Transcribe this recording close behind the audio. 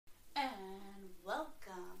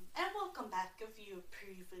if you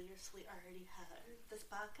previously already heard this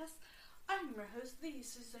podcast. I'm your host, the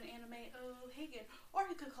Susan Anime O'Hagan, or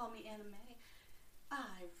you could call me Anime.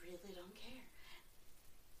 I really don't care.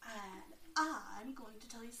 And I'm going to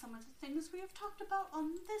tell you some of the things we have talked about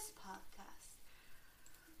on this podcast.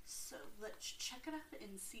 So let's check it out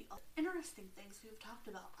and see all the interesting things we've talked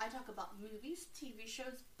about. I talk about movies, TV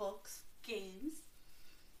shows, books, games,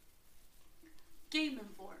 Game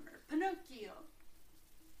Informer, Pinocchio,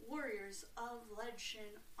 Warriors of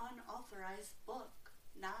Legend, Unauthorized Book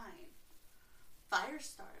 9,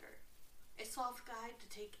 Firestarter, A Soft Guide to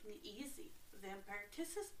Taking It Easy, Vampire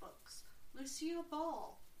Kisses books, Lucia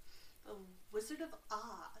Ball, The Wizard of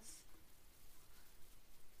Oz,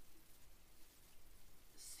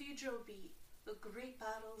 Sijobi, The Great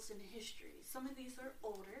Battles in History. Some of these are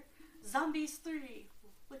older. Zombies 3,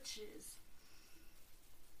 Witches,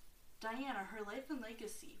 Diana, Her Life and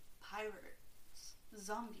Legacy, Pirates,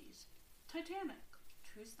 Zombies, Titanic,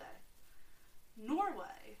 Tuesday,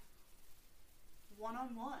 Norway,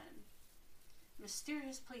 One-on-One,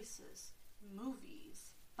 Mysterious Places,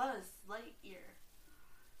 Movies, Buzz Lightyear,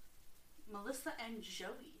 Melissa and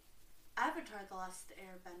Joey, Avatar: The Last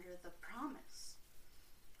Airbender, The Promise,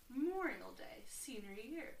 Memorial Day, Senior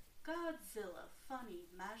Year, Godzilla, Funny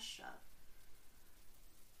Mashup,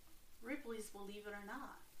 Ripley's Believe It or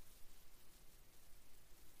Not,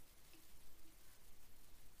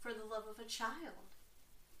 For the Love of a Child,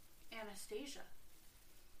 Anastasia,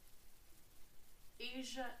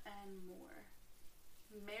 Asia and More,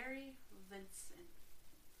 Mary Vincent,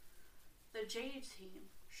 The J-Team,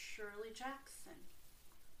 Shirley Jackson,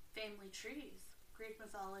 Family Trees, Greek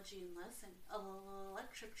Mythology and Lesson,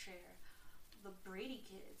 Electric Chair, The Brady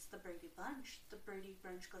Kids, The Brady Bunch, The Brady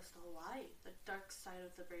Bunch Goes to Hawaii, The Dark Side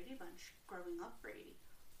of the Brady Bunch, Growing Up Brady,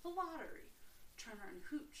 The Lottery, Turner and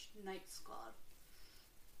Hooch, Night Squad,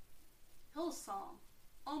 Hillsong,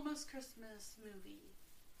 Almost Christmas Movie,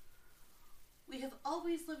 We Have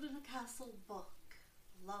Always Lived in a Castle book,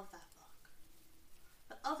 love that book,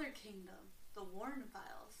 The Other Kingdom, The Warren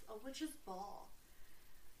Files, A Witch's Ball,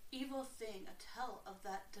 Evil Thing, A Tale of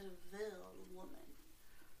That DeVille Woman,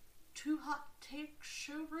 Too Hot Take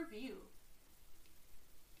Show Review,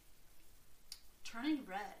 Turning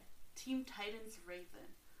Red, Teen Titans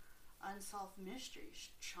Raven, Unsolved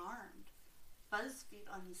Mysteries, Charmed, BuzzFeed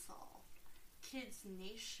Unsolved, Kids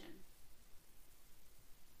Nation,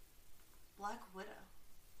 Black Widow,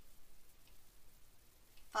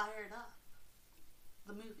 Fired Up,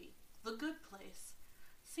 the movie, The Good Place,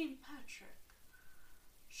 St. Patrick,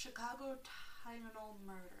 Chicago Tylenol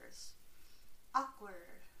Murders,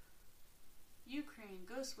 Awkward, Ukraine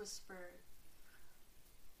Ghost Whisperer,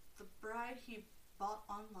 The Bride He Bought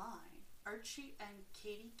Online, Archie and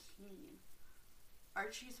Katie Keene,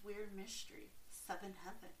 Archie's Weird Mystery, Seven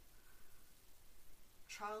Heaven,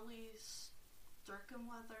 Charlie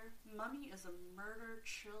Sturkenweather, Mummy is a Murder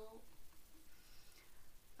Chill,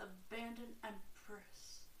 Abandoned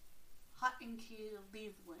Empress, Hot and Key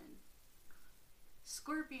Cleveland,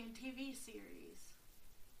 Scorpion TV series,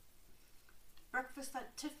 Breakfast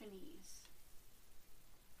at Tiffany's,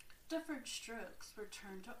 Different Strokes,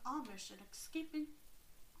 Return to Amish and Escaping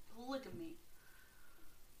Polygamy,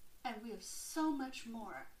 and we have so much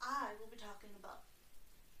more. I will be talking about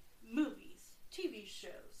movies, TV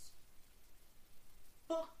shows,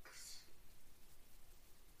 books,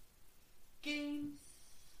 games,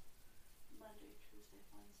 Monday, Tuesday,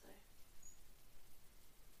 Wednesday,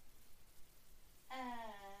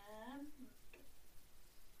 and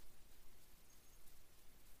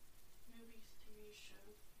movies, TV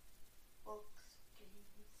shows, books, games,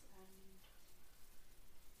 and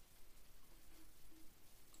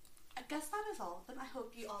I guess that is all of them. I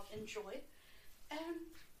hope you all enjoy,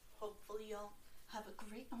 and hopefully y'all have a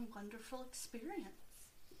great and wonderful experience.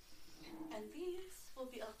 And these will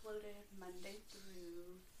be uploaded Monday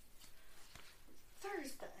through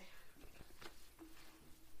Thursday.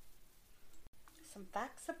 Some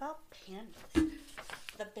facts about pandas.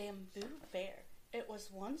 The bamboo bear. It was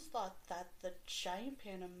once thought that the giant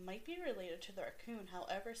panda might be related to the raccoon.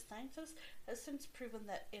 However, scientists have since proven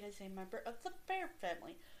that it is a member of the bear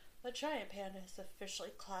family. The giant panda is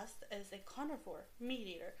officially classed as a carnivore, meat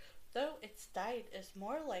eater, though its diet is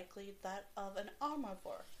more likely that of an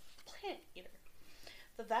omnivore, plant eater.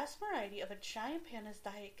 The vast variety of a giant panda's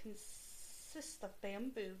diet consists of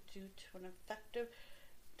bamboo due to an effective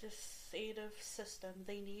digestive system.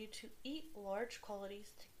 They need to eat large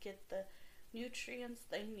quantities to get the nutrients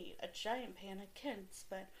they need. A giant panda can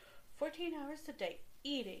spend 14 hours a day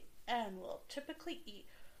eating and will typically eat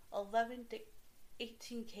 11 to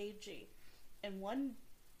 18 kg in one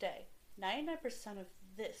day. 99% of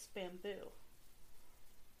this bamboo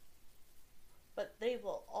but they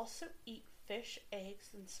will also eat fish, eggs,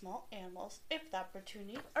 and small animals if the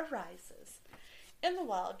opportunity arises. In the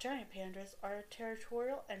wild, giant pandas are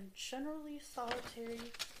territorial and generally solitary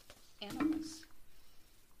animals.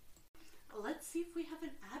 Let's see if we have an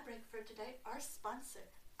ad break for today. Our sponsor.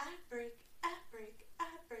 Ad break, ad break, ad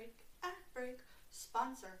break, ad break.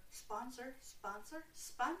 Sponsor, sponsor, sponsor,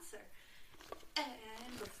 sponsor.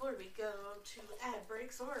 And before we go to ad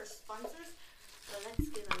breaks or sponsors, let's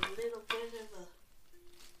get a little bit of a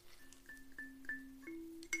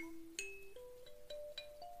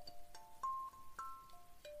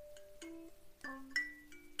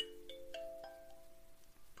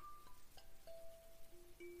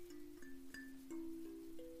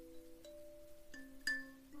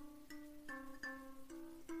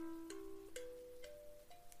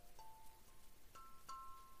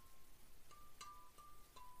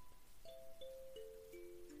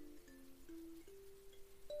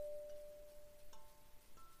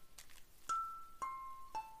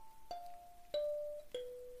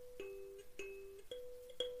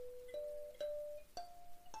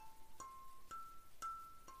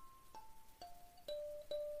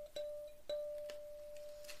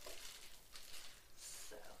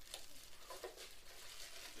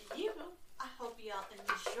I hope y'all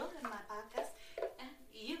enjoy my podcast and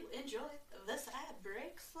you enjoy this ad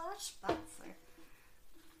break / sponsor.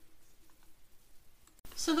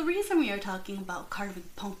 So the reason we are talking about carving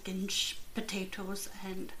pumpkins, potatoes,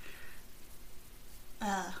 and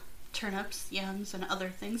turnips, yams, and other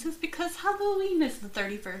things is because Halloween is the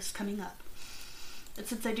 31st coming up. And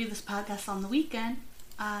since I do this podcast on the weekend,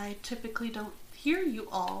 I typically don't hear you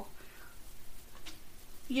all.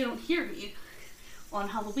 You don't hear me on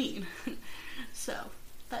Halloween. So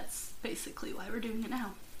that's basically why we're doing it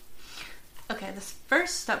now. Okay, this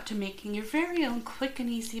first step to making your very own quick and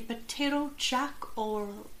easy potato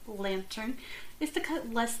jack-o'-lantern is to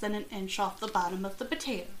cut less than an inch off the bottom of the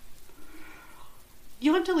potato.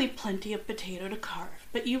 You want to leave plenty of potato to carve,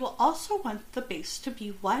 but you will also want the base to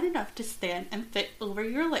be wide enough to stand and fit over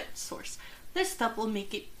your light source. This step will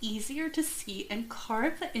make it easier to see and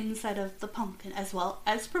carve the inside of the pumpkin, as well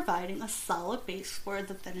as providing a solid base for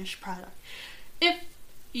the finished product. If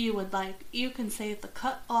you would like, you can save the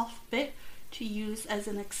cut off bit to use as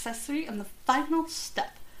an accessory in the final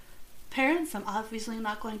step. Parents, I'm obviously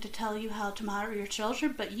not going to tell you how to model your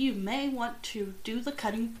children, but you may want to do the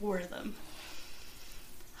cutting for them.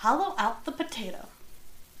 Hollow out the potato.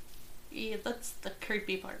 Yeah, that's the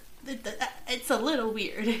creepy part. It's a little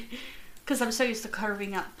weird. Because I'm so used to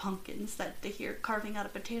carving out pumpkins that to hear carving out a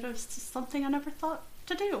potato is just something I never thought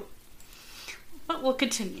to do. But we'll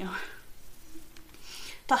continue.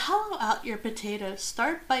 To hollow out your potato,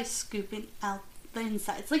 start by scooping out the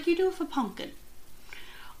insides like you do with a pumpkin.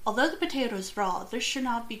 Although the potato is raw, this should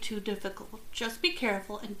not be too difficult. Just be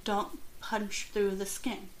careful and don't punch through the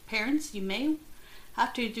skin. Parents, you may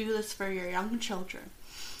have to do this for your young children.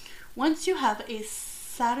 Once you have a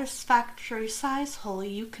satisfactory size hole,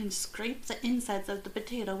 you can scrape the insides of the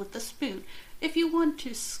potato with a spoon. If you want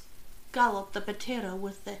to scallop the potato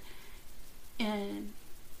with the INTRICATE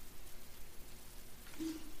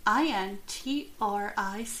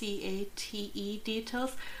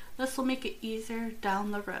details, this will make it easier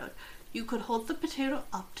down the road. You could hold the potato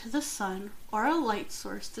up to the sun or a light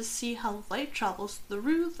source to see how light travels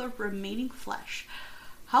through the remaining flesh.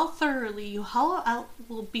 How thoroughly you hollow out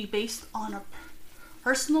will be based on a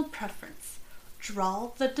personal preference.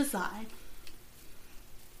 Draw the design.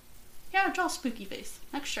 Yeah, draw a spooky face.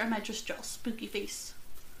 Next year I might just draw a spooky face.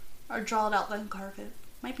 Or draw it out then carve it.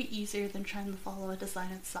 Might be easier than trying to follow a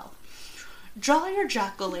design itself. Draw your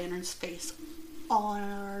jack-o'-lantern's face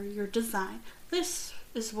on your design. This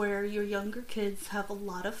is where your younger kids have a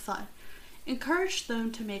lot of fun. Encourage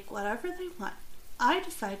them to make whatever they want. I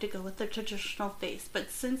decided to go with the traditional face,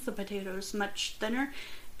 but since the potato is much thinner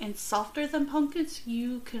and softer than pumpkins,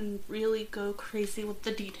 you can really go crazy with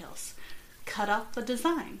the details. Cut out the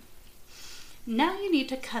design. Now you need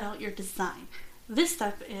to cut out your design. This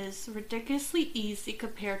step is ridiculously easy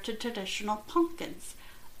compared to traditional pumpkins.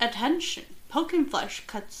 Attention! Pumpkin flesh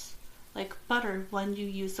cuts like butter when you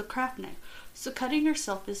use a craft knife, so cutting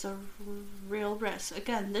yourself is a real risk.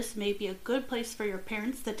 Again, this may be a good place for your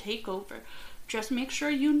parents to take over. Just make sure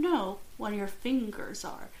you know when your fingers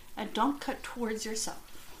are, and don't cut towards yourself.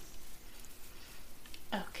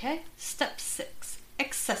 Okay, step 6,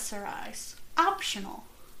 accessorize. Optional.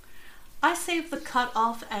 I saved the cut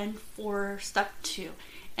off end for step 2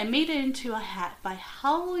 and made it into a hat by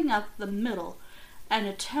hollowing up the middle and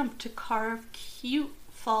attempt to carve cute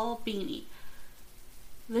fall beanie.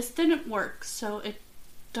 This didn't work, so it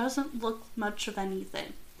doesn't look much of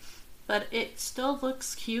anything. but it still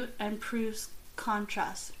looks cute and proves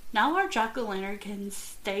contrast. Now our jack-o'-lantern can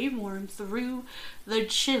stay warm through the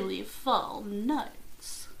chilly fall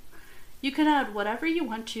nights. You can add whatever you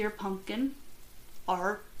want to your pumpkin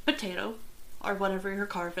or potato or whatever you're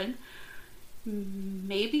carving.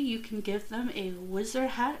 Maybe you can give them a wizard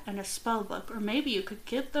hat and a spell book, or maybe you could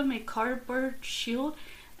give them a cardboard shield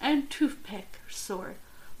and toothpick sword.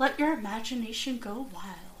 Let your imagination go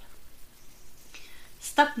wild.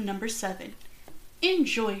 Step number 7.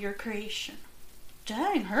 Enjoy your creation.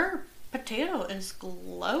 Dang, her potato is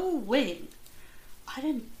glowing. I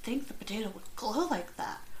didn't think the potato would glow like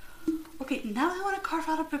that. Okay, now I want to carve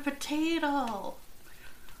out a potato.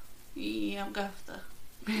 Yeah, I'm going to have to.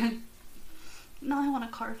 Now I want to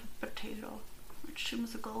carve a potato, which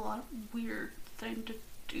seems like a lot weird thing to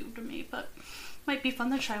do to me, but might be fun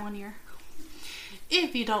to try one year.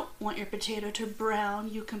 If you don't want your potato to brown,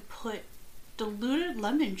 you can put diluted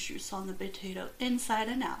lemon juice on the potato inside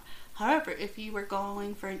and out. However, if you were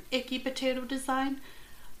going for an icky potato design,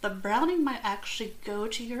 the browning might actually go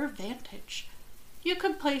to your advantage. You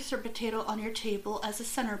could place your potato on your table as a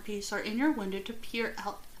centerpiece or in your window to peer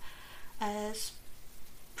out as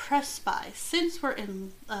press by. Since we're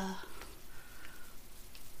in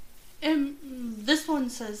this one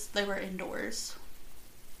says they were indoors.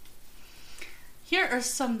 Here are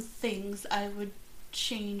some things I would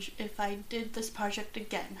change if I did this project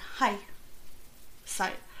again.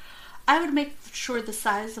 Sight. I would make sure the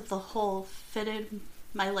size of the hole fitted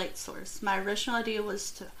my light source. My original idea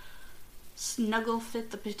was to snuggle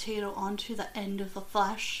fit the potato onto the end of the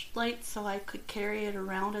flashlight so I could carry it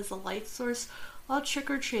around as a light source while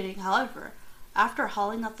trick-or-treating. However, after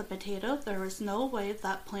hauling up the potato, there was no way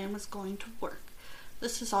that plan was going to work.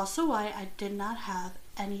 This is also why I did not have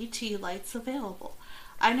any tea lights available.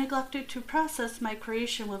 I neglected to process my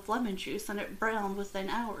creation with lemon juice and it browned within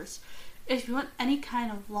hours. If you want any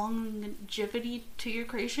kind of longevity to your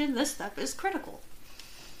creation, this step is critical.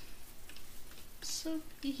 So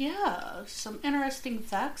yeah, some interesting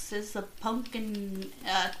facts is the pumpkin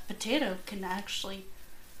potato can actually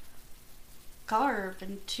carve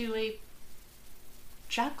into a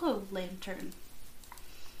jack-o'-lantern,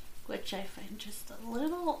 which I find just a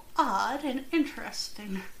little odd and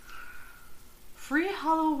interesting. Free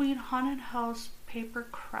Halloween haunted house paper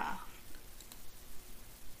craft.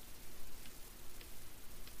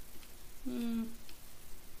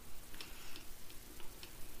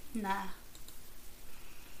 Nah.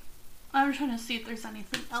 I'm trying to see if there's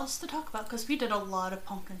anything else to talk about because we did a lot of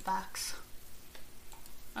pumpkin facts.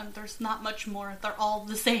 And there's not much more. They're all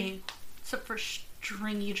the same. Except for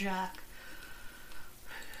Stringy Jack.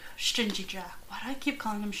 Stingy Jack. Why do I keep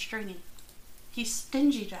calling him Stringy? He's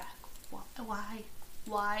Stingy Jack. Why?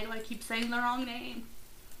 Why do I keep saying the wrong name?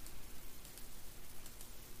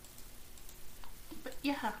 But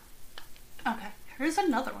yeah. Okay, here's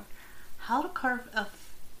another one. How to carve a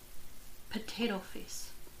potato face.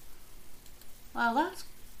 Well, that's...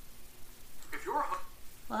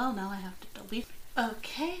 Well, now I have to delete.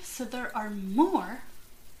 Okay, so there are more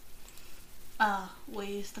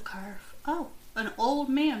ways to carve. Oh, an old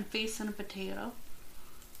man facing a potato.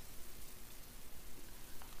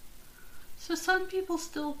 So some people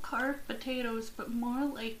still carve potatoes, but more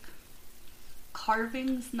like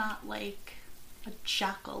carvings, not like a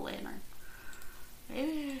jack-o'-lantern.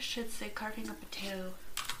 Maybe I should say carving a potato.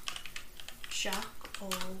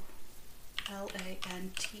 Jack-o'-lantern.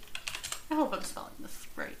 I hope I'm spelling this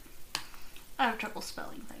right. I have trouble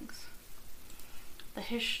spelling things. The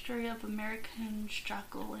history of American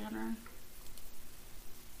jack-o'-lantern.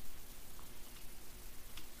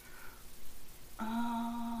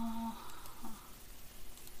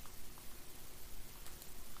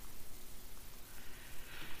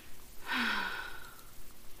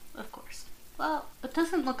 Of course. Well, it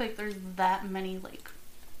doesn't look like there's that many, like...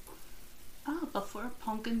 Oh, before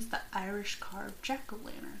pumpkins, the Irish carved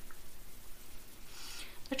jack-o'-lantern.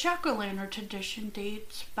 The jack-o'-lantern tradition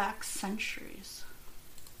dates back centuries,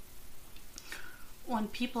 when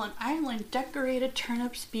people in Ireland decorated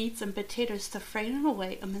turnips, beets, and potatoes to frighten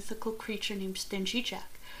away a mythical creature named Stingy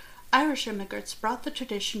Jack. Irish immigrants brought the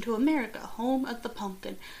tradition to America, home of the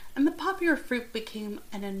pumpkin, and the popular fruit became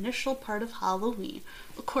an initial part of Halloween.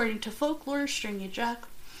 According to folklore, Stingy Jack,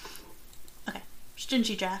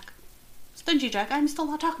 I'm still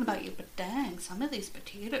not talking about you, but dang, some of these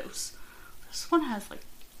potatoes. This one has like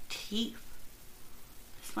teeth.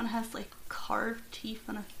 This one has like carved teeth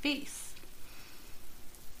and a face.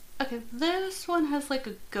 Okay, this one has like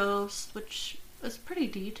a ghost, which is pretty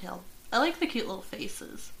detailed. I like the cute little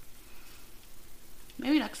faces.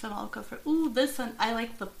 Maybe next time I'll go for... Ooh, this one, I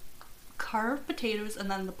like the carved potatoes and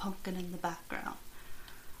then the pumpkin in the background.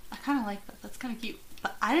 I kind of like that. That's kind of cute.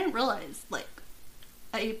 But I didn't realize, like,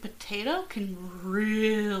 a potato can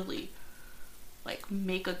really, like,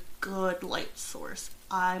 make a good light source.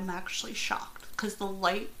 I'm actually shocked. Because the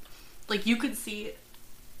light, like, you could see it.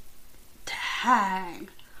 Dang.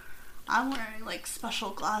 I'm wearing, like,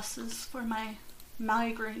 special glasses for my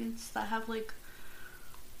migraines that have, like,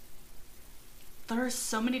 there are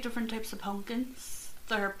so many different types of pumpkins.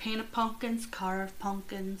 There are painted pumpkins, carved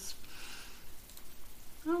pumpkins.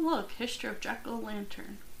 Oh look, history of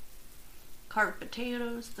jack-o'-lantern. Carved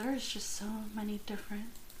potatoes. There's just so many different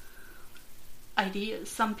ideas.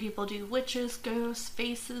 Some people do witches, ghosts,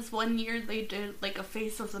 faces. One year they did like a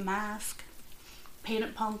face with a mask.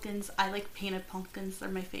 Painted pumpkins. I like painted pumpkins. They're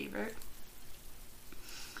my favorite.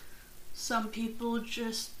 Some people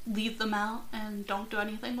just leave them out and don't do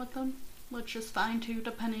anything with them, which is fine too,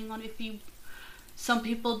 depending on if you... Some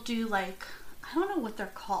people do like... I don't know what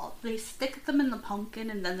they're called. They stick them in the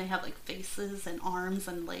pumpkin and then they have like faces and arms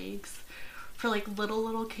and legs for like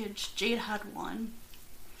little kids. Jade had one.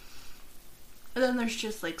 And then there's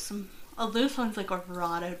just like some... Oh, this one's like a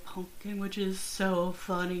rotted pumpkin, which is so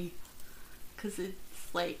funny. Because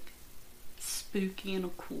it's like spooky in a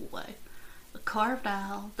cool way. A carved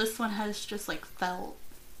owl. This one has just like felt.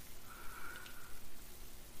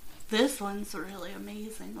 This one's really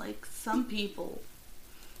amazing. Like some people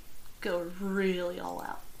go really all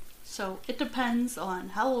out. So it depends on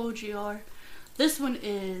how old you are. This one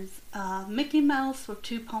is Mickey Mouse with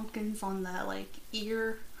two pumpkins on the like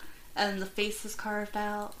ear and the face is carved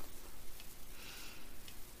out.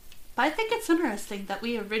 But I think it's interesting that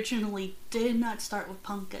we originally did not start with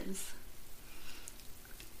pumpkins.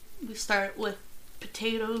 We started with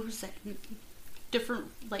potatoes and different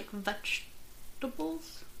like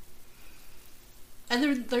vegetables.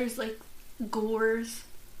 And there's like gores.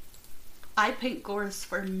 I paint gores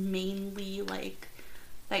for mainly like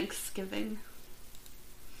Thanksgiving.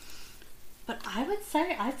 But I would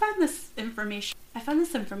say I find this information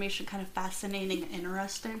kind of fascinating and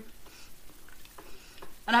interesting.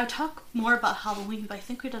 And I would talk more about Halloween, but I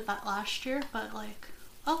think we did that last year. But like,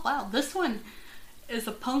 oh wow, this one is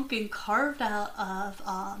a pumpkin carved out of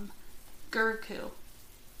Gurku,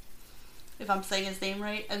 if I'm saying his name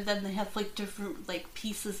right. And then they have like different like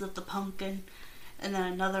pieces of the pumpkin, and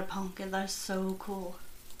then another pumpkin. That's so cool.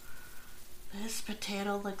 This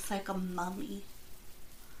potato looks like a mummy.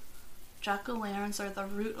 Jack-o'-lanterns are the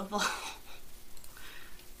root of all.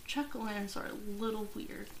 Jack-o'-lanterns are a little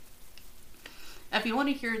weird. If you want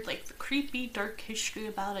to hear like the creepy, dark history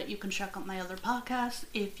about it, you can check out my other podcast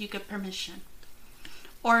if you get permission.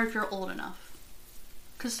 Or if you're old enough.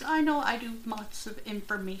 Because I know I do lots of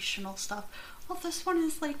informational stuff. Oh, this one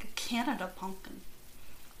is like a Canada pumpkin,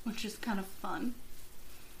 which is kind of fun.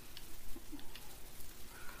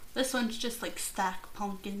 This one's just like stacked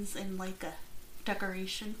pumpkins in like a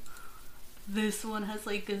decoration. This one has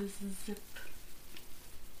like a zip.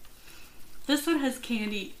 This one has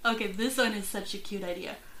candy. Okay, this one is such a cute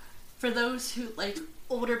idea. For those who like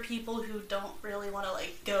older people who don't really want to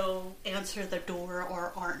like go answer the door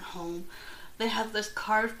or aren't home, they have this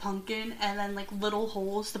carved pumpkin and then like little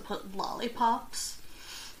holes to put lollipops.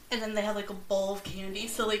 And then they have like a bowl of candy,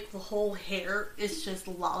 so like the whole hair is just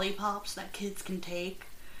lollipops that kids can take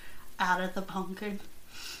out of the pumpkin,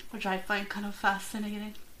 which I find kind of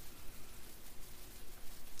fascinating.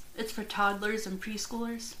 It's for toddlers and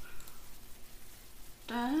preschoolers.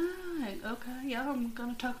 Dang, okay, yeah, I'm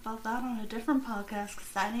gonna talk about that on a different podcast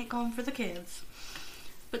because that ain't going for the kids.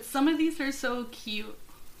 But some of these are so cute.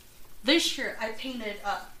 This year I painted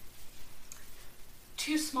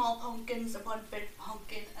two small pumpkins and one big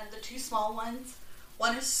pumpkin, and the two small ones,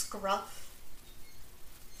 one is Scruff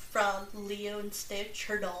from Leo and Stitch,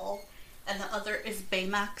 her doll, and the other is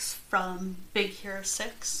Baymax from Big Hero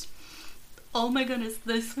 6. Oh my goodness,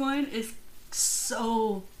 this one is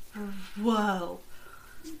so... whoa.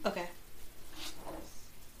 Okay.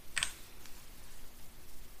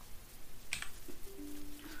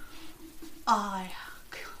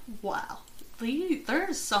 Wow.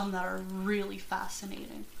 There's some that are really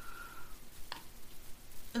fascinating.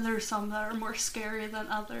 And there's some that are more scary than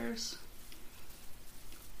others.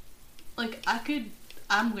 Like,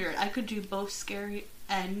 I'm weird. I could do both scary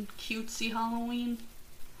and cutesy Halloween.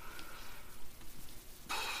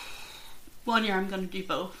 One year I'm gonna do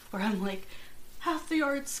both, where I'm like, half the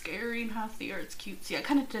art's scary and half the art's cutesy. I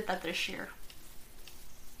kind of did that this year.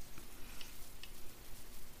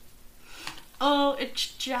 Oh, it's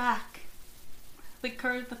Jack. They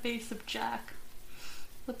carved the face of Jack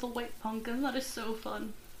with the white pumpkin. That is so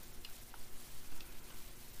fun.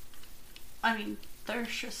 I mean, There's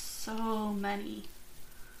just so many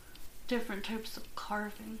different types of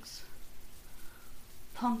carvings.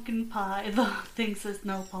 Pumpkin pie. The thing says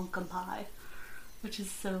no pumpkin pie, which is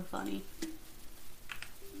so funny.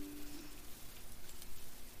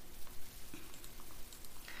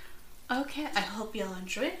 Okay, I hope y'all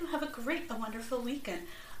enjoy it and have a great and wonderful weekend.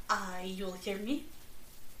 You'll hear me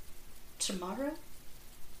tomorrow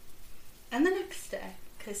and the next day,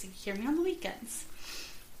 because you hear me on the weekends.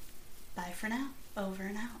 Bye for now. Over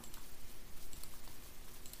and out.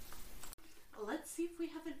 Let's see if we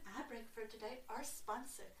have an ad break for today. Our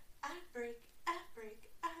sponsor. Ad break, ad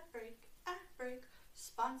break, ad break, ad break.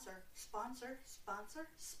 Sponsor, sponsor, sponsor,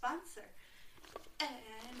 sponsor.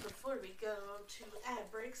 And before we go to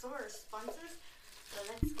ad breaks or sponsors,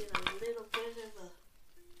 let's get a little bit of a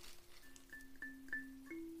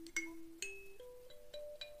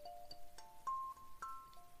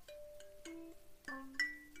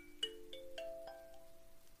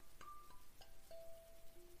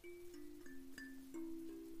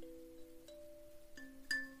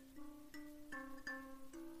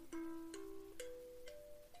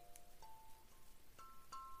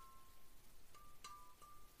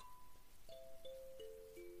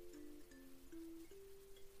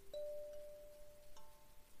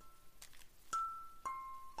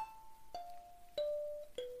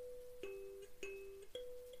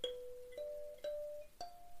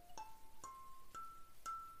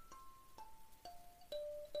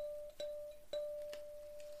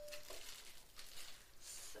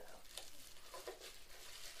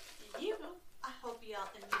y'all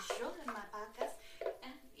enjoy my podcast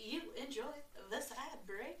and you enjoy this ad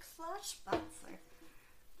break / sponsor.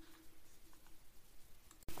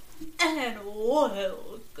 And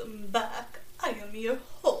welcome back. I am your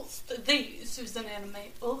host, the Susan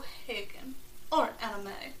Anime O'Hagan, or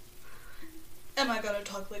Anime. Am I gonna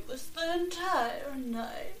talk like this the entire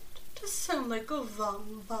night to sound like a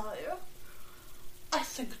vampire? I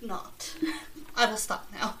think not. I will stop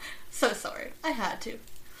now. So sorry, I had to.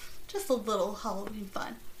 Just a little Halloween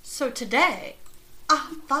fun. So today,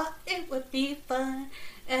 I thought it would be fun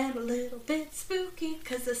and a little bit spooky,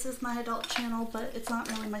 because this is my adult channel, but it's not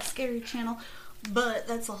really my scary channel. But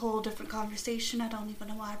that's a whole different conversation. I don't even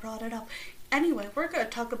know why I brought it up. Anyway, we're going to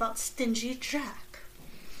talk about Stingy Jack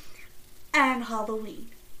and Halloween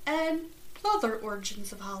and other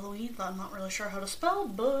origins of Halloween that I'm not really sure how to spell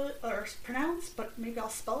or pronounce, but maybe I'll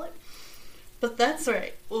spell it. But that's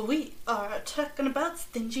right, we are talking about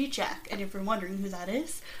Stingy Jack, and if you're wondering who that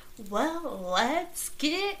is, well, let's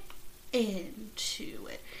get into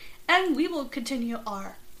it. And we will continue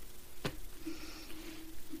our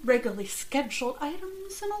regularly scheduled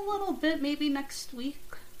items in a little bit, maybe next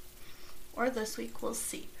week, or this week, we'll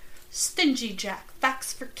see. Stingy Jack,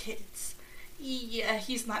 facts for kids. Yeah,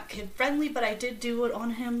 he's not kid-friendly, but I did do it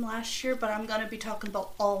on him last year, but I'm going to be talking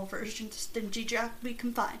about all versions of Stingy Jack we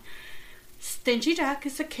can find. Stingy Jack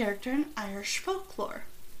is a character in Irish folklore.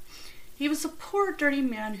 He was a poor, dirty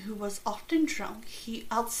man who was often drunk. He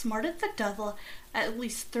outsmarted the devil at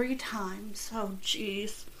least 3 times. Oh,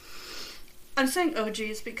 jeez. I'm saying oh,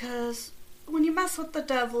 jeez because when you mess with the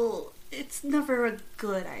devil, it's never a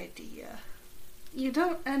good idea. You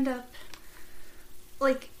don't end up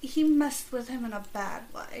like he messed with him in a bad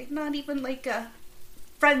way. Not even like a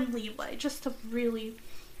friendly way. Just a really,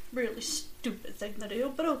 really stupid thing to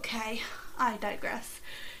do. But okay. I digress,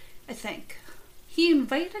 I think. He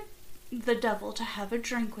invited the devil to have a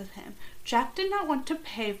drink with him. Jack did not want to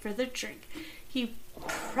pay for the drink. He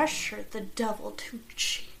pressured the devil to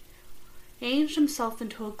change himself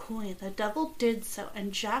into a coin. The devil did so,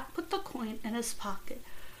 and Jack put the coin in his pocket.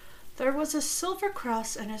 There was a silver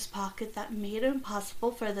cross in his pocket that made it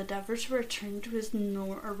impossible for the devil to return to his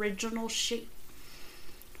original shape.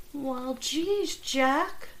 Well, geez,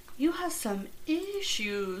 Jack. You have some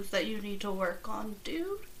issues that you need to work on,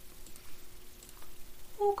 dude.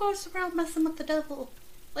 Who goes around messing with the devil?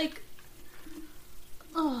 Like,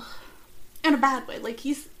 ugh. In a bad way. Like,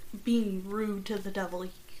 he's being rude to the devil.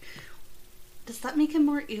 Does that make him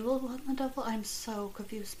more evil than the devil? I'm so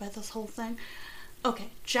confused by this whole thing. Okay,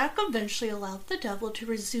 Jack eventually allowed the devil to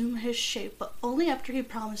resume his shape, but only after he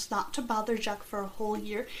promised not to bother Jack for a whole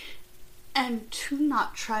year and to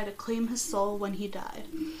not try to claim his soul when he died.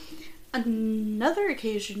 Another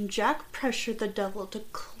occasion, Jack pressured the devil to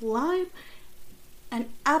climb an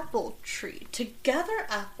apple tree to gather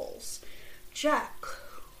apples. Jack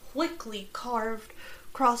quickly carved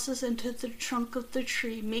crosses into the trunk of the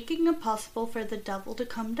tree, making it possible for the devil to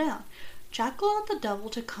come down. Jack allowed the devil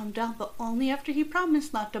to come down, but only after he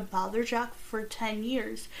promised not to bother Jack for 10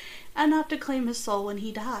 years and not to claim his soul when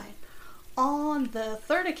he died. On the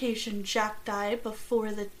third occasion Jack died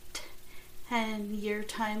before the 10-year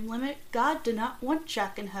time limit, God did not want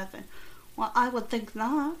Jack in heaven. Well, I would think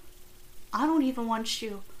not. I don't even want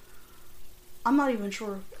you. I'm not even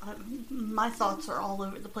sure. My thoughts are all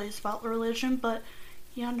over the place about religion, but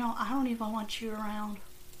yeah, no, I don't even want you around.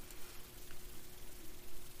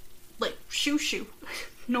 Like, shoo.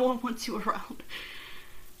 No one wants you around.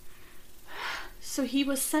 So he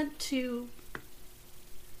was sent to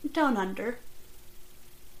Down Under,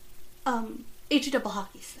 double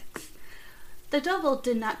hockey sticks. The devil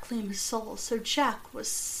did not claim his soul, so Jack was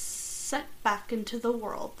sent back into the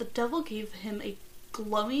world. The devil gave him a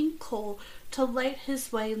glowing coal to light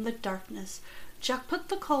his way in the darkness. Jack put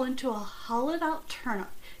the coal into a hollowed out turnip.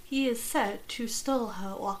 He is said to still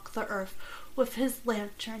walk the earth with his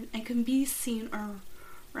lantern and can be seen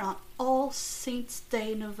around All Saints'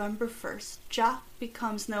 Day, November 1st. Jack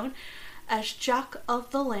becomes known as Jack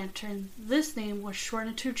of the Lantern. This name was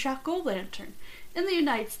shortened to Jack-o'-lantern. In the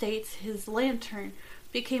United States, his lantern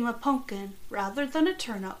became a pumpkin rather than a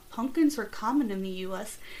turnip. Pumpkins were common in the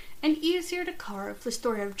U.S. and easier to carve. The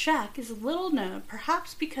story of Jack is little known,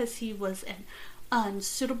 perhaps because he was an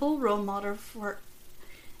unsuitable role model for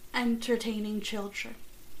entertaining children.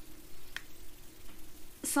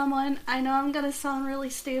 I know I'm gonna sound really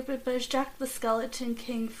stupid, but is Jack the Skeleton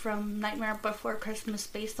King from Nightmare Before Christmas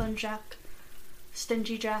based on Jack?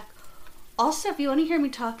 Stingy Jack? Also, if you want to hear me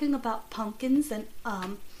talking about pumpkins and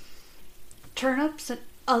turnips and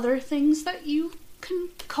other things that you can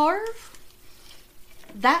carve,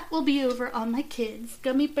 that will be over on my kids'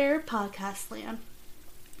 Gummy Bear Podcast Land.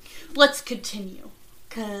 Let's continue,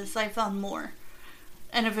 because I found more.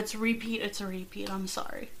 And if it's a repeat, it's a repeat. I'm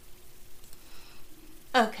sorry.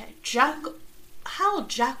 Okay, how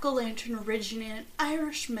Jack-o'-lantern originated in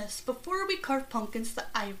Irish myths. Before we carve pumpkins, the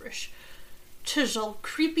Irish chisel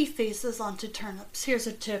creepy faces onto turnips. Here's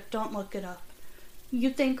a tip, don't look it up. You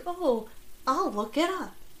think, oh, I'll look it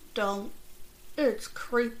up. Don't. It's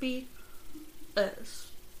creepy as.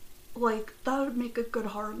 Like, that would make a good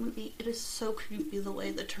horror movie. It is so creepy the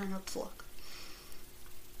way the turnips look.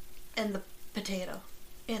 And the potato.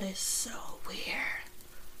 It is so weird.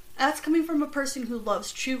 That's coming from a person who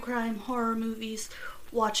loves true crime, horror movies,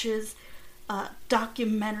 watches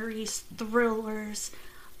documentaries, thrillers.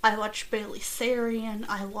 I watch Bailey Sarian,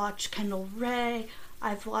 I watch Kendall Ray,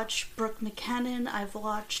 I've watched Brooke McKinnon, I've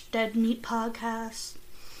watched Dead Meat Podcasts,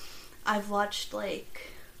 I've watched Nightmare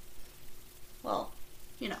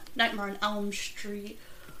on Elm Street,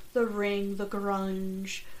 The Ring, The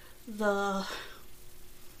Grunge, the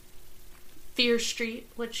Fear Street,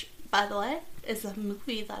 which, by the way, is a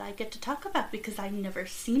movie that I get to talk about because I've never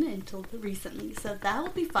seen it until recently, so that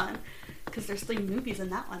will be fun because there's 3 movies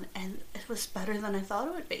in that one and it was better than I thought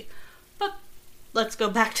it would be. But let's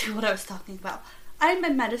go back to what I was talking about. I'm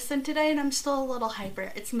in medicine today and I'm still a little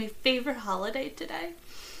hyper. It's my favorite holiday today.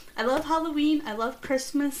 I love Halloween, I love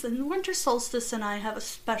Christmas, and winter solstice and I have a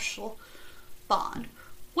special bond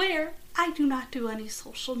where I do not do any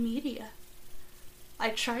social media. I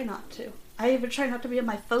try not to. I even try not to be on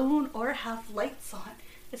my phone or have lights on.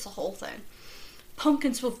 It's a whole thing.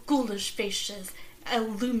 Pumpkins with ghoulish faces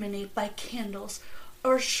illuminate by candles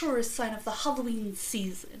are a sure sign of the Halloween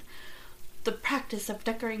season. The practice of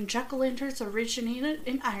decorating jack-o'-lanterns originated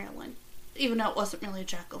in Ireland, even though it wasn't really a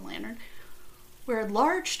jack-o'-lantern, where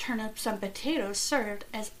large turnips and potatoes served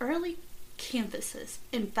as early canvases.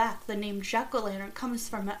 In fact, the name jack-o'-lantern comes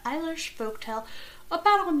from an Irish folktale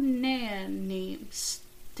about a man named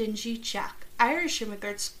Stingy Jack. Irish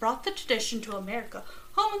immigrants brought the tradition to America,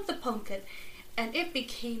 home of the pumpkin, and it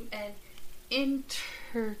became an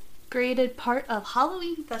integrated part of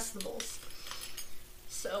Halloween festivals.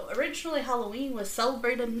 So originally Halloween was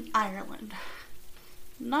celebrated in Ireland,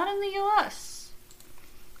 not in the US.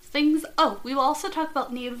 We will also talk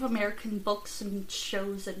about Native American books and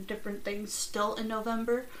shows and different things still in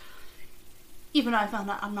November. Even though I found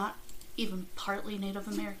out I'm not even partly Native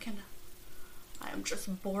American. I am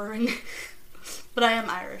just boring. But I am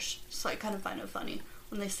Irish, so I kind of find it funny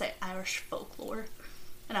when they say Irish folklore.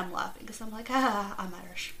 And I'm laughing because I'm like, I'm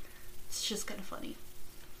Irish. It's just kind of funny.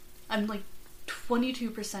 I'm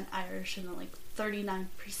 22% Irish and then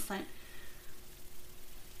 39%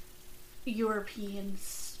 European,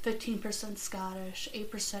 15% Scottish,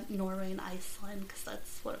 8% Norway and Iceland, because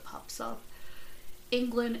that's what it pops up.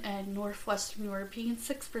 England and Northwestern European,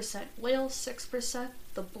 6%. Wales, 6%.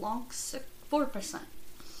 The Blancs, 4%.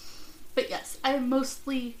 But yes, I am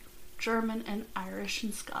mostly German and Irish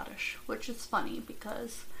and Scottish, which is funny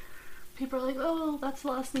because people are like, oh, that's the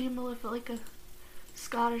last name of a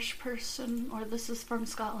Scottish person, or this is from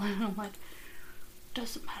Scotland. And I'm like,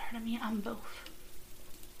 Doesn't matter to me, I'm both.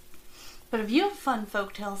 But if you have fun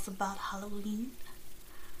folktales about Halloween,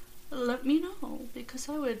 let me know, because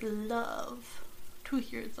I would love to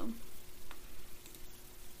hear them.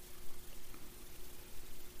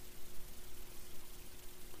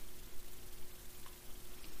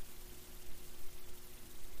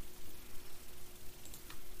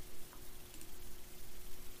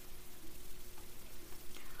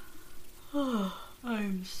 Oh,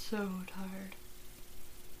 I'm so tired.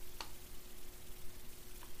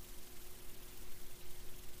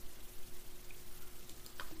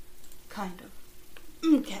 Kind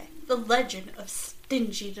of. Okay, the legend of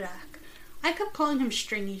Stingy Jack. I kept calling him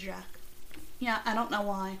Stringy Jack. Yeah, I don't know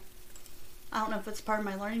why. I don't know if it's part of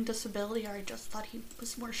my learning disability, or I just thought he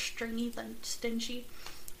was more stringy than stingy,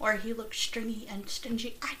 or he looked stringy and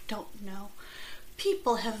stingy. I don't know.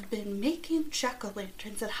 People have been making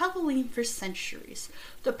jack-o'-lanterns at Halloween for centuries.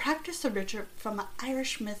 The practice originated from an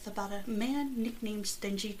Irish myth about a man nicknamed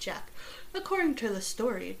Stingy Jack. According to the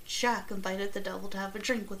story, Jack invited the devil to have a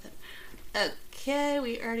drink with him. Okay,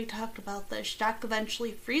 we already talked about this. Jack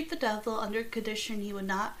eventually freed the devil under condition he would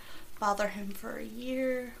not bother him for a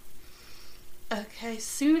year. Okay,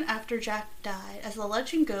 soon after Jack died, as the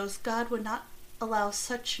legend goes, God would not allow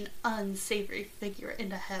such an unsavory figure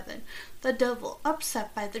into heaven. The devil,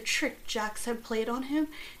 upset by the trick Jack had played on him,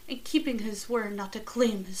 and keeping his word not to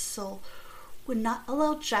claim his soul, would not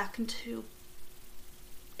allow Jack into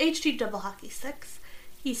HD double hockey sticks.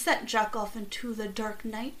 He sent Jack off into the dark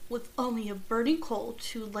night with only a burning coal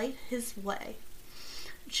to light his way.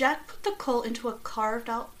 Jack put the coal into a carved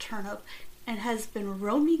out turnip and has been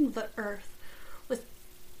roaming the earth with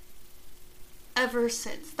ever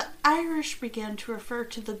since. The Irish began to refer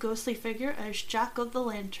to the ghostly figure as Jack of the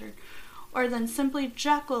Lantern, or then simply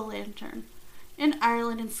Jack-o'-lantern. In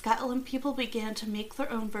Ireland and Scotland, people began to make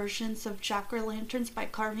their own versions of jack-o'-lanterns by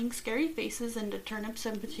carving scary faces into turnips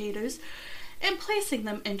and potatoes and placing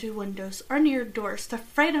them into windows or near doors to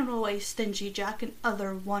frighten away Stingy Jack and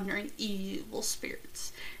other wandering evil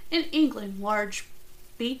spirits. In England, large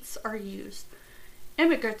baits are used.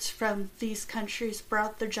 Immigrants from these countries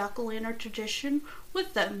brought the jack-o'-lantern tradition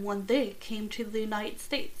with them when they came to the United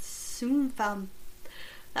States. Soon found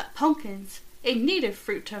that pumpkins, a native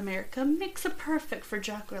fruit to America, makes it perfect for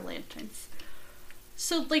jack-o'-lanterns.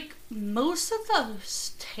 So, like, most of the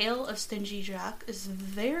tale of Stingy Jack is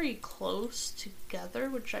very close together,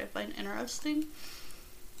 which I find interesting.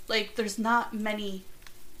 Like, there's not many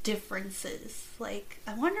differences. Like,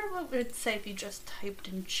 I wonder what it would say if you just typed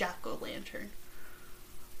in jack-o'-lantern.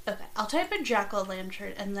 Okay, I'll type in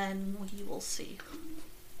jack-o'-lantern and then we will see.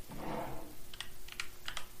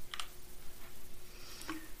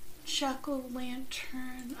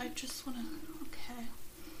 Jack-o'-lantern, I just want to, okay.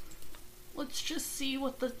 Let's just see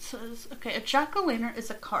what that says. Okay, a jack-o'-lantern is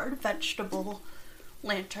a carved vegetable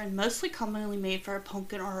lantern, mostly commonly made for a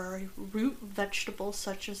pumpkin or a root vegetable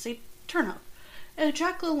such as a turnip. A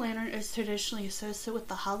jack-o'-lantern is traditionally associated with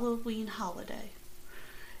the Halloween holiday.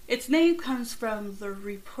 Its name comes from the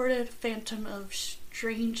reported phantom of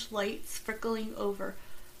strange lights trickling over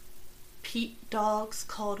peat dogs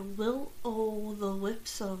called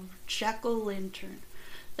Will-o'-the-wisps of Jack-o'-lantern.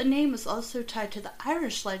 The name is also tied to the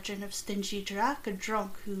Irish legend of Stingy Jack, a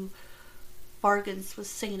drunk who bargains with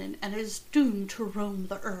Satan and is doomed to roam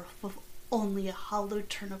the earth with only a hollow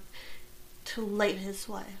turnip to light his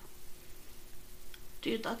way.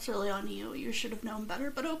 Dude, that's really on you. You should have known better,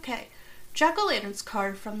 but okay. Jack-o'-lanterns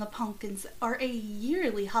carved from the pumpkins are a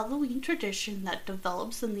yearly Halloween tradition that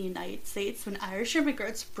develops in the United States when Irish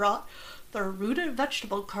immigrants brought their rooted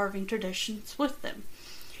vegetable carving traditions with them.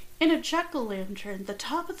 In a jack-o'-lantern, the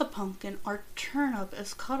top of the pumpkin or turnip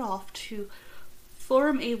is cut off to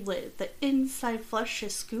form a lid. The inside flesh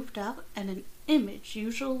is scooped out and an image,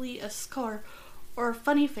 usually a scar or a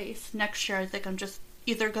funny face. Next year I think I'm just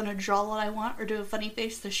either going to draw what I want or do a funny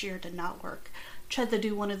face. This year did not work. Tried to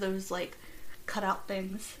do one of those like cutout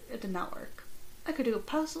things. It did not work. I could do a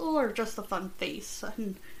puzzle or just a fun face,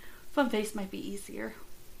 and fun face might be easier.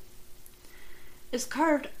 Is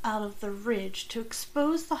carved out of the ridge to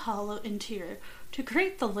expose the hollow interior to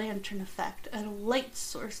create the lantern effect and a light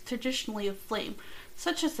source, traditionally a flame,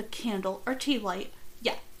 such as a candle or tea light.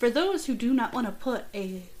 Yeah, for those who do not want to put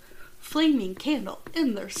a flaming candle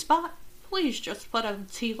in their spot, please just put a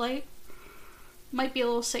tea light. Might be a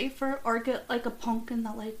little safer, or get like a pumpkin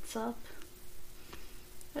that lights up.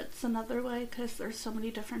 That's another way because there's so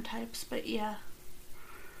many different types, but yeah.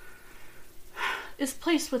 Is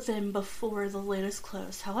placed within before the lid is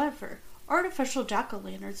closed. However, artificial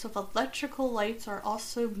jack-o'-lanterns with electrical lights are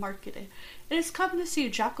also marketed. It is common to see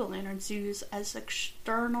jack-o'-lanterns used as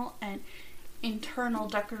external and internal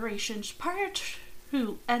decorations prior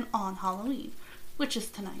to and on Halloween, which is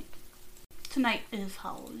tonight. Tonight is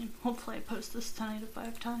Halloween. Hopefully I post this tonight if I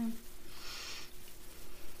have time.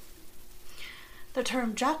 The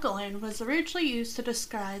term jack-o'-lantern was originally used to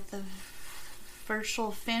describe the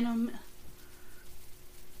virtual phantom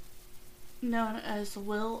known as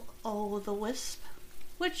Will-o'-the-Wisp,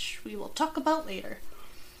 which we will talk about later.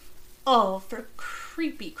 Oh, for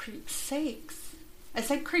creepy sakes. I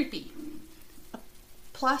said creepy. A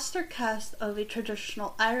plaster cast of a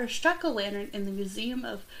traditional Irish jack-o'-lantern in the Museum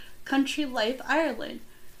of Country Life, Ireland,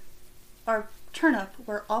 or turnip,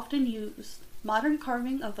 were often used. Modern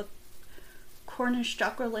carving of a Cornish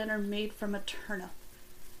jack-o'-lantern made from a turnip.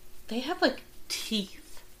 They have like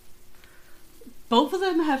teeth. Both of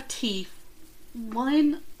them have teeth.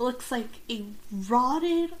 One looks like a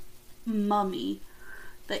rotted mummy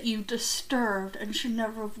that you disturbed and should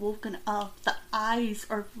never have woken up. The eyes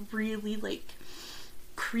are really like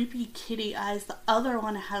creepy kitty eyes. The other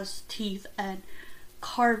one has teeth and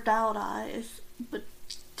carved out eyes. But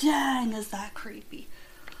dang, is that creepy.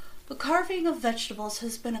 The carving of vegetables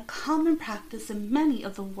has been a common practice in many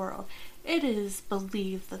of the world. It is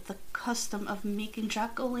believed that the custom of making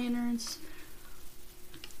jack-o'-lanterns...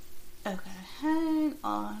 Okay, hang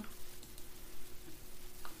on.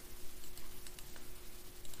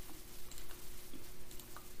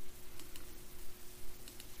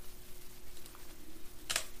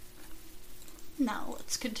 Now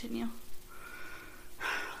let's continue.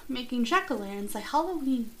 Making jack-o'-lanterns at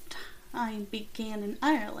Halloween time began in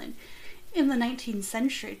Ireland. In the 19th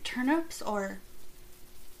century, turnips or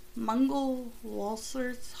Mongol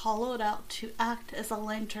waltzers hollowed out to act as a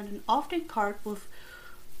lantern and often carved with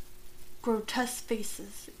grotesque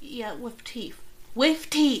faces, yet with teeth. With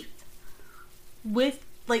teeth! With,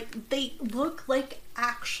 like, they look like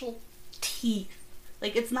actual teeth.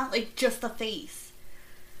 Like, it's not like just a face.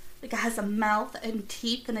 Like, it has a mouth and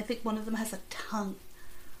teeth, and I think one of them has a tongue.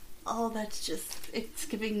 Oh, that's just, it's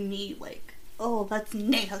giving me, like, oh, that's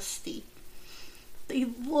nasty. They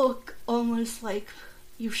look almost like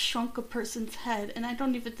you shrunk a person's head, and I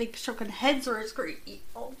don't even think shrunken heads are as creepy.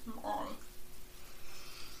 Oh, my.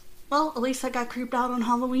 Well, at least I got creeped out on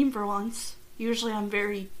Halloween for once. Usually I'm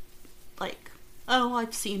very, like, oh,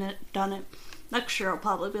 I've seen it, done it. Next year I'll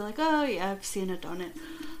probably be like, oh, yeah, I've seen it, done it.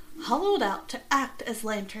 Hollowed out to act as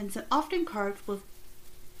lanterns and often carved with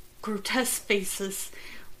grotesque faces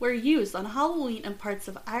were used on Halloween in parts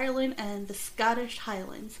of Ireland and the Scottish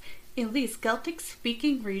Highlands. In these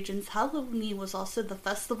Celtic-speaking regions, Halloween was also the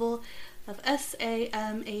festival of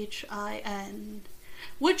Samhain,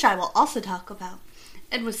 which I will also talk about,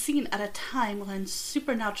 and was seen at a time when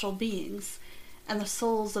supernatural beings and the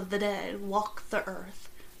souls of the dead walked the earth.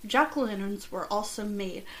 Jack-o'-lanterns were also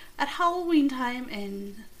made at Halloween time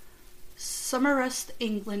in Somerset,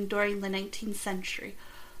 England during the 19th century.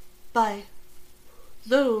 By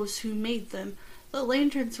those who made them, the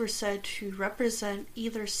lanterns were said to represent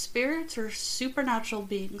either spirits or supernatural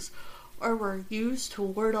beings, or were used to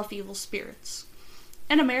ward off evil spirits.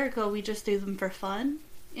 In America, we just do them for fun.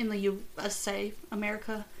 In the USA,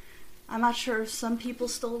 America, I'm not sure if some people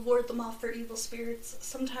still ward them off for evil spirits.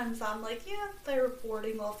 Sometimes I'm like, yeah, they're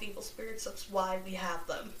warding off evil spirits, that's why we have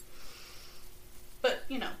them. But,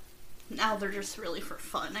 you know, now they're just really for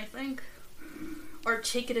fun, I think. Or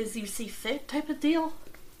take it as you see fit type of deal.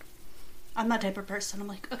 I'm that type of person. I'm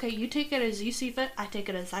like, okay, you take it as you see fit, I take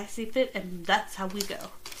it as I see fit, and that's how we go.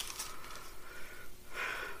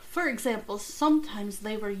 For example, sometimes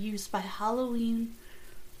they were used by Halloween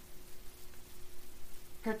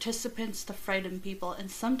participants to frighten people,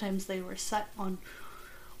 and sometimes they were set on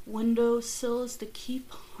windowsills to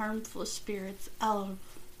keep harmful spirits out of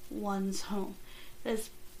one's home. It has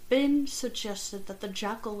been suggested that the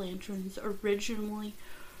jack-o'-lanterns originally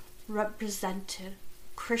represented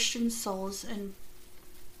Christian souls in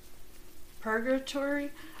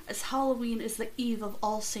purgatory, as Halloween is the eve of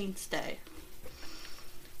All Saints' Day.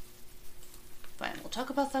 Fine, we'll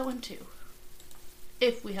talk about that one too,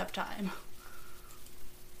 if we have time.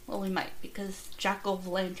 Well, we might, because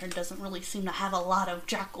Jack-o'-lantern doesn't really seem to have a lot of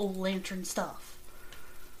Jack-o'-lantern stuff.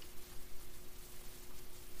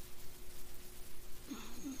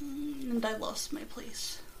 And I lost my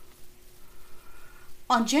place.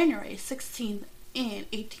 On January 16th in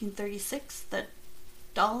 1836, the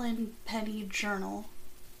Dalhousie Journal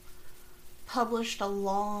published a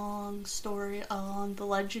long story on the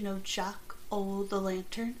legend of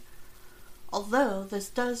Jack-o'-the-Lantern. Although this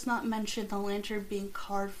does not mention the lantern being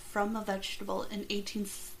carved from a vegetable in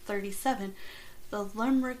 1837, the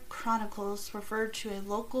Limerick Chronicles referred to a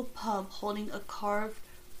local pub holding a carved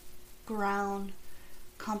ground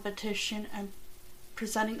competition and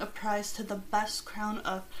presenting a prize to the best crown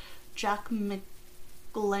of Jack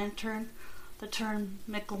McLantern. The term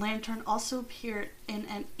McLantern also appeared in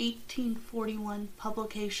an 1841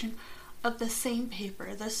 publication of the same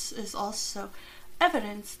paper. This is also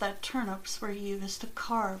evidence that turnips were used to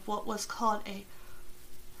carve what was called a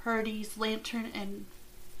Hardy's lantern in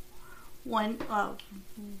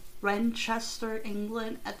Renchester,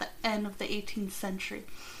 England, at the end of the 18th century.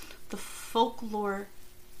 The folklore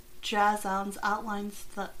Jazzounds outlines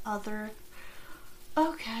the other.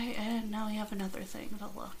 Okay, and now we have another thing to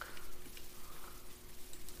look.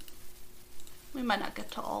 We might not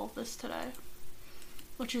get to all of this today,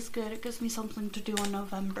 which is good. It gives me something to do in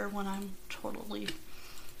November when I'm totally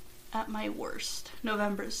at my worst.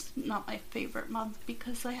 November's not my favorite month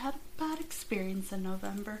because I had a bad experience in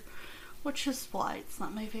November, which is why it's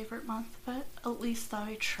not my favorite month, but at least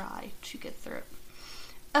I try to get through it.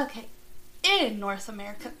 Okay, in North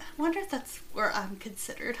America, I wonder if that's where I'm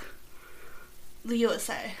considered. The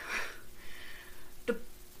USA. The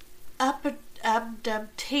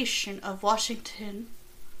adaptation of Washington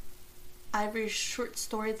Irish short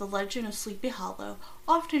story The Legend of Sleepy Hollow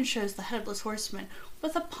often shows the headless horseman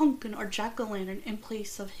with a pumpkin or jack-o'-lantern in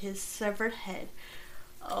place of his severed head.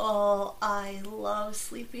 Oh, I love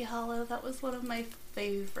Sleepy Hollow. That was one of my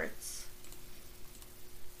favorites.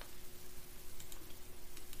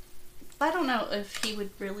 I don't know if he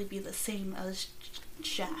would really be the same as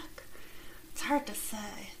Jack. It's hard to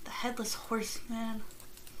say. The Headless Horseman.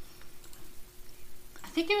 I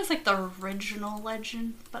think it was like the original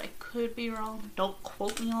legend, but I could be wrong. Don't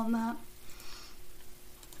quote me on that.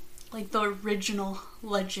 Like the original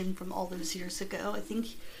legend from all those years ago. I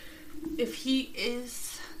think if he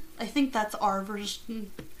is, I think that's our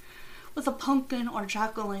version. With a pumpkin or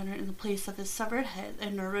jack-o'-lantern in the place of his severed head.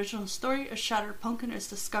 In the original story, a shattered pumpkin is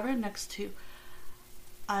discovered next to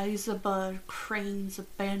Isabella Crane's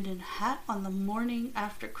abandoned hat on the morning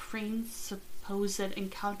after Crane's supposed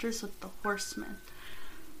encounters with the horseman.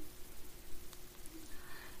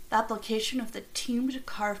 The application of the team to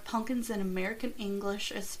carve pumpkins in American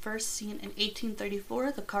English is first seen in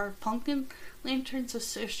 1834. The carved pumpkin lanterns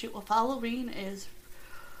associated with Halloween is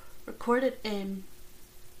recorded in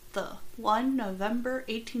the 1 November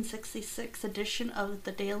 1866 edition of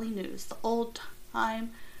the Daily News. The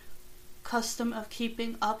old-time custom of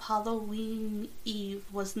keeping up Halloween Eve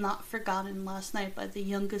was not forgotten last night by the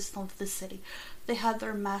youngest of the city. They had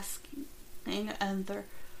their masking and their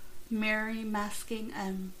merry masking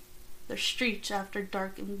and their streets after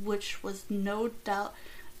dark, in which was no doubt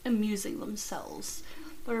amusing themselves.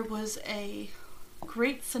 There was a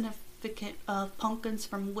great significance of pumpkins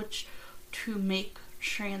from which to make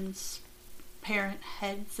transparent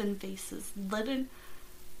heads and faces lit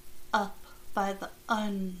up by the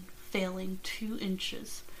unfailing 2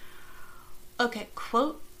 inches. Okay,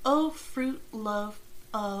 quote, "Oh, fruit love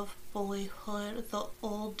of boyhood, the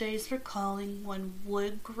old days recalling, when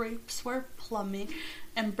wood grapes were plumbing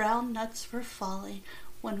and brown nuts were falling,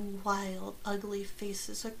 when wild, ugly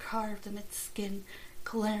faces are carved in its skin,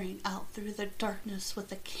 glaring out through the darkness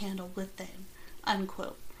with a candle within,"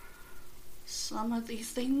 unquote. Some of these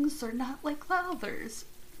things are not like the others.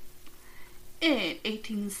 In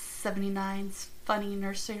 1879's Funny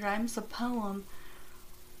Nursery Rhymes, a poem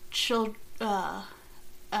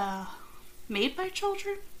made by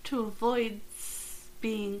children to avoid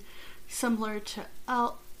being similar to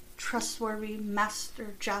trustworthy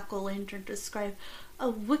Master Jack-o'-lantern, described a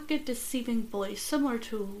wicked, deceiving boy similar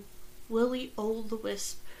to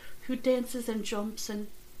Willie-o'-the-Wisp, who dances and jumps and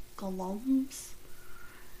glums.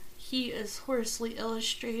 He is hoarsely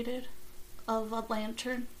illustrated of a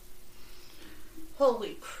lantern.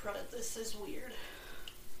 Holy crud, this is weird.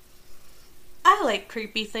 I like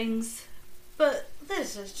creepy things, but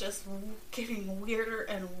this is just getting weirder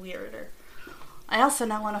and weirder. I also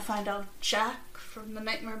now want to find out Jack from The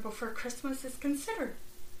Nightmare Before Christmas is considered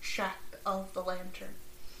Jack of the Lantern.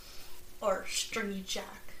 Or Stringy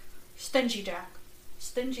Jack. Stingy Jack.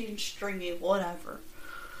 Stingy and stringy, whatever.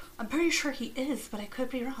 I'm pretty sure he is, but I could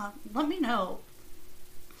be wrong. Let me know.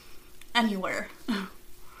 Anywhere.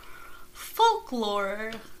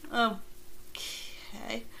 Folklore.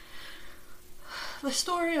 Okay. The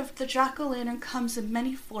story of the Jack-o'-lantern comes in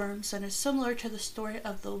many forms and is similar to the story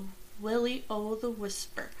of the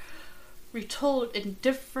Willie-o'-the-Wisper, retold in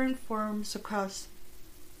different forms across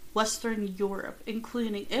Western Europe,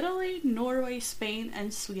 including Italy, Norway, Spain,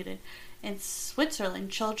 and Sweden. In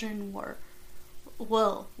Switzerland, children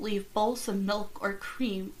will leave bowls of milk or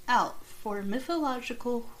cream out for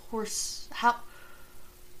mythological horse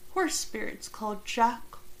spirits called Jack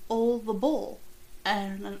o' the Bowl.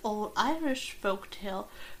 And an old Irish folk tale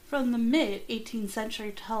from the mid 18th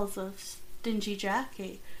century tells of Stingy Jack,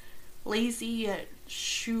 a lazy yet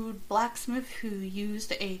shrewd blacksmith who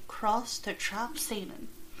used a cross to trap Satan.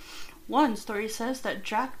 One story says that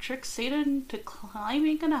Jack tricked Satan into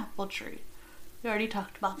climbing an apple tree. We already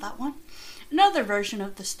talked about that one. Another version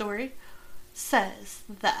of the story says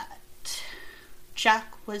that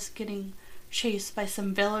Jack was getting chased by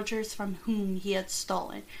some villagers from whom he had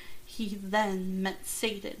stolen. He then met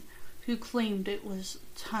Satan, who claimed it was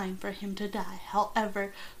time for him to die.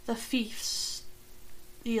 However, the thief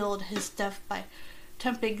sealed his death by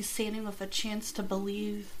tempting Satan with a chance to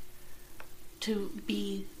believe to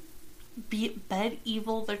be bed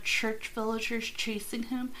evil the church villagers chasing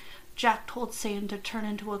him. Jack told Satan to turn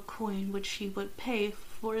into a coin which he would pay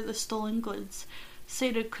for the stolen goods.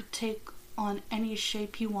 Satan could take on any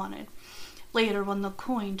shape he wanted. Later, when the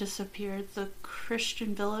coin disappeared, the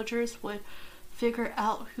Christian villagers would figure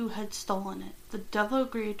out who had stolen it. The devil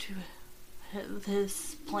agreed to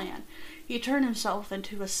his plan. He turned himself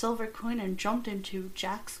into a silver coin and jumped into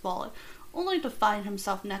Jack's wallet, only to find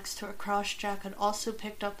himself next to a cross Jack had also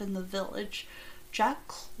picked up in the village. Jack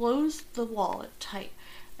closed the wallet tight,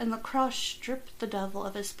 and the cross stripped the devil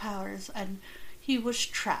of his powers, and he was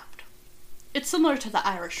trapped. It's similar to the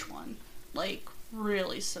Irish one, like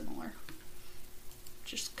really similar.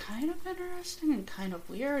 Just kind of interesting and kind of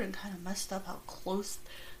weird and kind of messed up how close,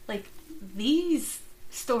 like, these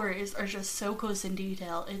stories are just so close in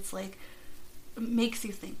detail. It's like, it makes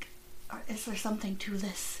you think, is there something to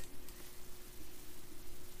this?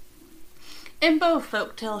 In both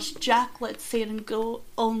folktales, Jack lets Satan go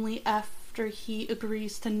only after he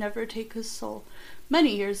agrees to never take his soul.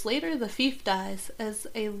 Many years later, the thief dies, as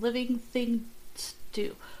a living thing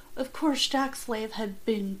do. Of course, Jack's slave had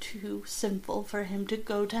been too sinful for him to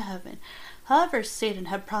go to heaven. However, Satan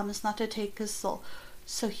had promised not to take his soul,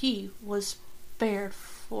 so he was spared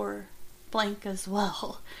for blank as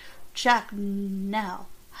well. Jack now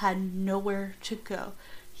had nowhere to go.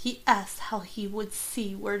 He asked how he would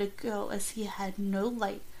see where to go, as he had no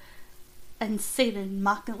light, and Satan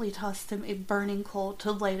mockingly tossed him a burning coal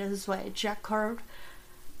to light his way. Jack carved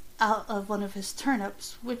out of one of his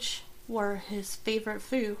turnips, which were his favorite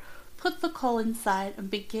food, put the coal inside, and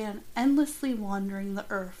began endlessly wandering the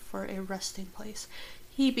earth for a resting place.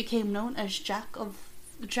 He became known as Jack of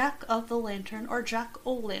the Lantern, or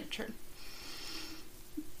Jack-o'-lantern.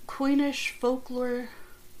 Queenish folklore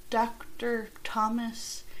Dr.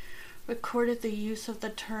 Thomas recorded the use of the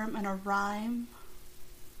term in a rhyme.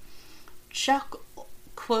 Jack o'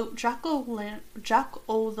 the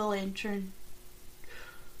Lantern,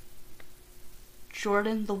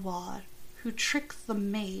 Jordan the Wad, who tricked the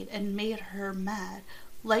maid and made her mad.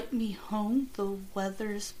 Light me home, the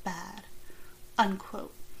weather's bad.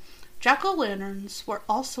 Unquote. Jack-o'-lanterns were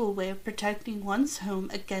also a way of protecting one's home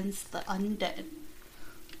against the undead,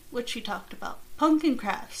 which he talked about. Pumpkin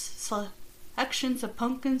crafts. Sections of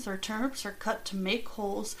pumpkins or turnips are cut to make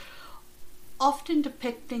holes, often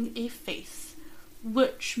depicting a face,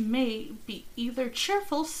 which may be either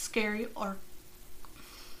cheerful, scary, or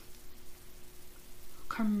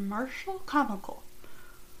comical.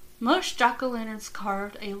 Most jack-o'-lanterns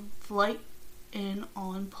carved a light in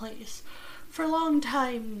on place. For a long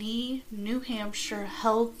time, New Hampshire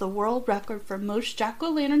held the world record for most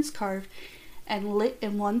jack-o'-lanterns carved and lit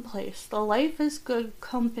in one place. The Life is Good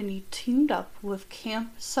company teamed up with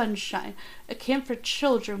Camp Sunshine, a camp for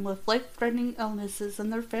children with life-threatening illnesses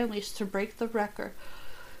and their families, to break the record.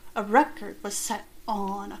 A record was set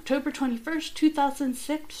on October 21st,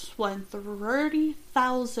 2006, when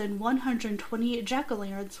 30,128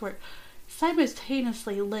 jack-o'-lanterns were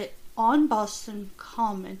simultaneously lit on Boston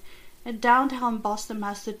Common in downtown Boston,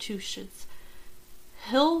 Massachusetts.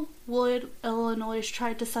 Hillwood, Illinois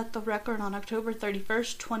tried to set the record on October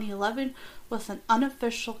 31st, 2011 with an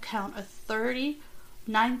unofficial count of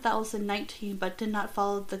 39,019, but did not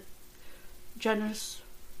follow the generous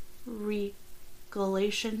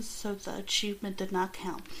regulations, so the achievement did not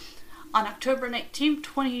count. On October 19,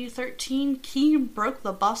 2013, Keene broke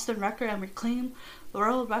the Boston record and reclaimed the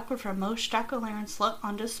world record for most jack-o'-lanterns lit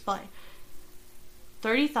on display.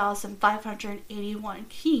 30,581.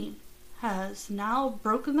 Keene has now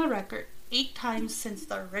broken the record 8 times since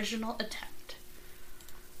the original attempt.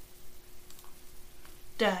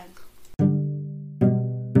 Dang.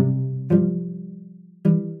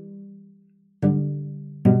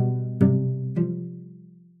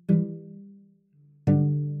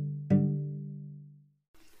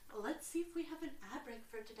 Let's see if we have an ad break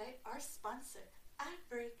for today. Our sponsor. Ad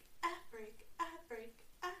break, ad break, ad break,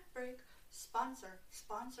 ad break. Sponsor.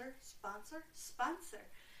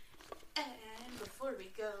 And before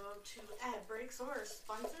we go to ad breaks or our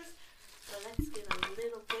sponsors, let's get a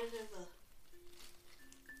little bit of a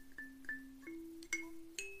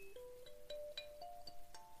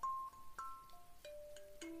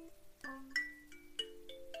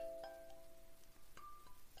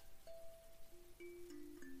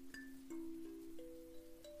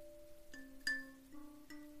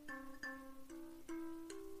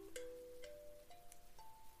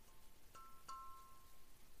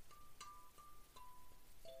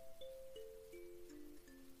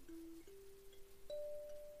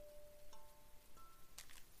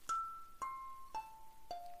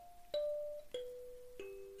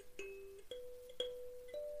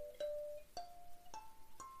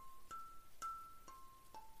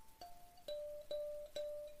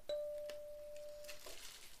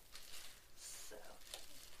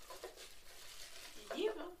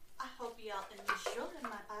I hope y'all enjoy my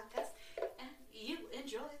podcast and you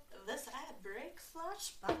enjoy this ad break /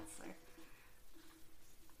 sponsor.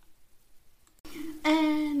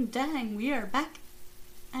 And dang, we are back.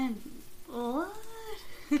 And what?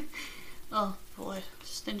 Oh boy,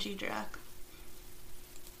 Stingy Jack.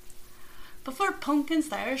 Before pumpkins,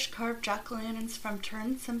 the Irish carved jack-o'-lanterns from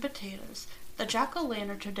turnips and potatoes. The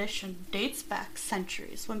jack-o'-lantern tradition dates back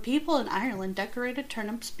centuries, when people in Ireland decorated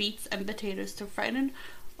turnips, beets, and potatoes to frighten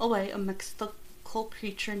away a mystical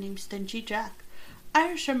creature named Stingy Jack.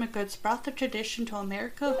 Irish immigrants brought the tradition to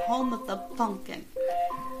America, home of the pumpkin.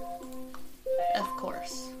 Of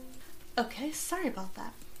course. Okay, sorry about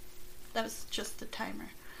that. That was just the timer.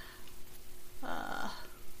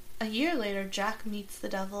 A year later, Jack meets the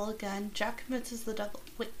devil again. Jack convinces the devil.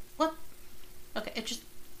 Wait, what? Okay,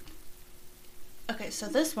 Okay, so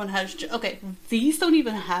this one has. Okay, these don't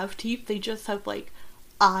even have teeth. They just have, like,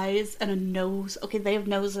 eyes and a nose. Okay, they have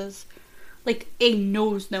noses. Like, a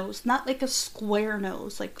nose. Not like a square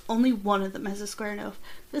nose. Like, only one of them has a square nose.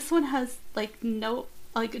 This one has, like, no.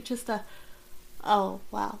 Like, just a. Oh,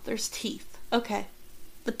 wow. There's teeth. Okay.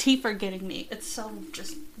 The teeth are getting me. It's so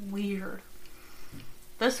just weird.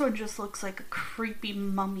 This one just looks like a creepy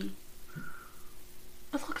mummy.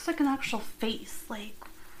 It looks like an actual face. Like,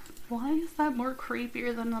 why is that more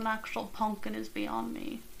creepier than an actual pumpkin is beyond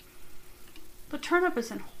me. The turnip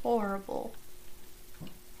isn't horrible.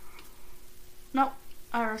 Nope,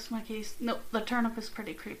 I rest my case. Nope, the turnip is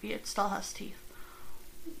pretty creepy. It still has teeth.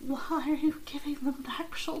 Why are you giving them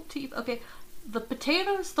actual teeth? Okay, the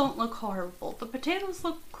potatoes don't look horrible. The potatoes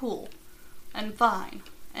look cool and fine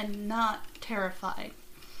and not terrifying.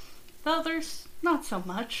 The others, not so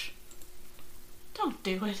much. Don't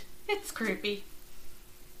do it. It's creepy.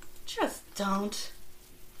 Just don't.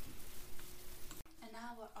 And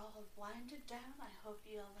now we're all winded down. I hope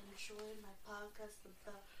you all enjoyed my podcast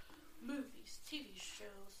about movies, TV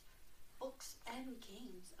shows, books, and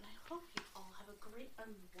games. And I hope you all have a great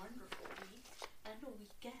and wonderful week and a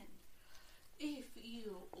weekend. If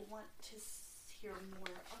you want to hear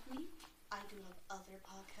more of me, I do have other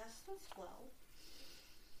podcasts as well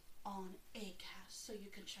on Acast, so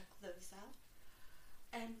you can check those out.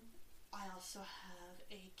 And I also have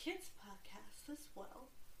a kids podcast as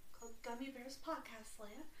well called Gummy Bears Podcast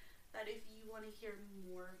Land, that if you want to hear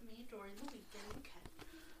more of me during the weekend, you can.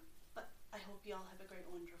 But I hope you all have a great,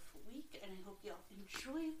 wonderful week, and I hope you all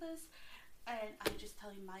enjoy this. And I just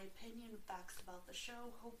tell you my opinion, facts about the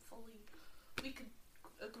show. Hopefully we could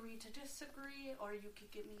agree to disagree, or you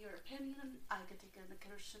could give me your opinion. I could take it into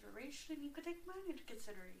consideration, you could take mine into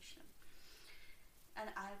consideration.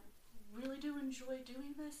 And I really do enjoy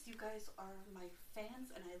doing this. You guys are my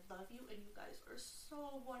fans, and I love you, and you guys are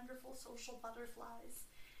so wonderful social butterflies,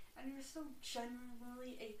 and you're so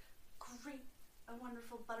genuinely a great and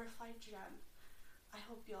wonderful butterfly gem. I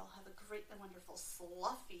hope you all have a great and wonderful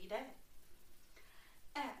fluffy day.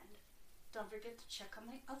 And don't forget to check out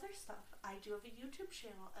my other stuff. I do have a YouTube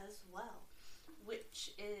channel as well,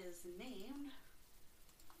 which is named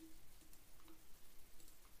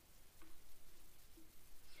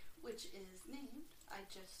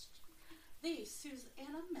The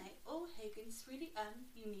Susanna May O'Hagan Sweetie M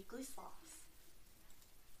Uniquely Sloths.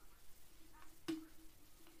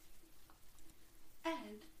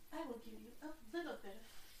 And I will give you a little bit of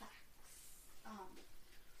facts.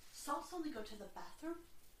 Sloths only go to the bathroom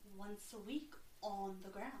once a week on the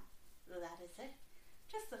ground. That is it.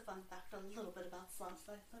 Just a fun fact, a little bit about sloths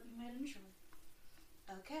that I thought you might enjoy.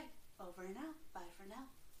 Okay, over and out. Bye for now.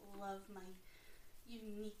 Love my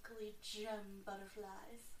uniquely gem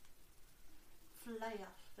butterflies. Fly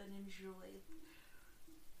off and enjoy.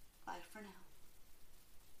 Bye for now.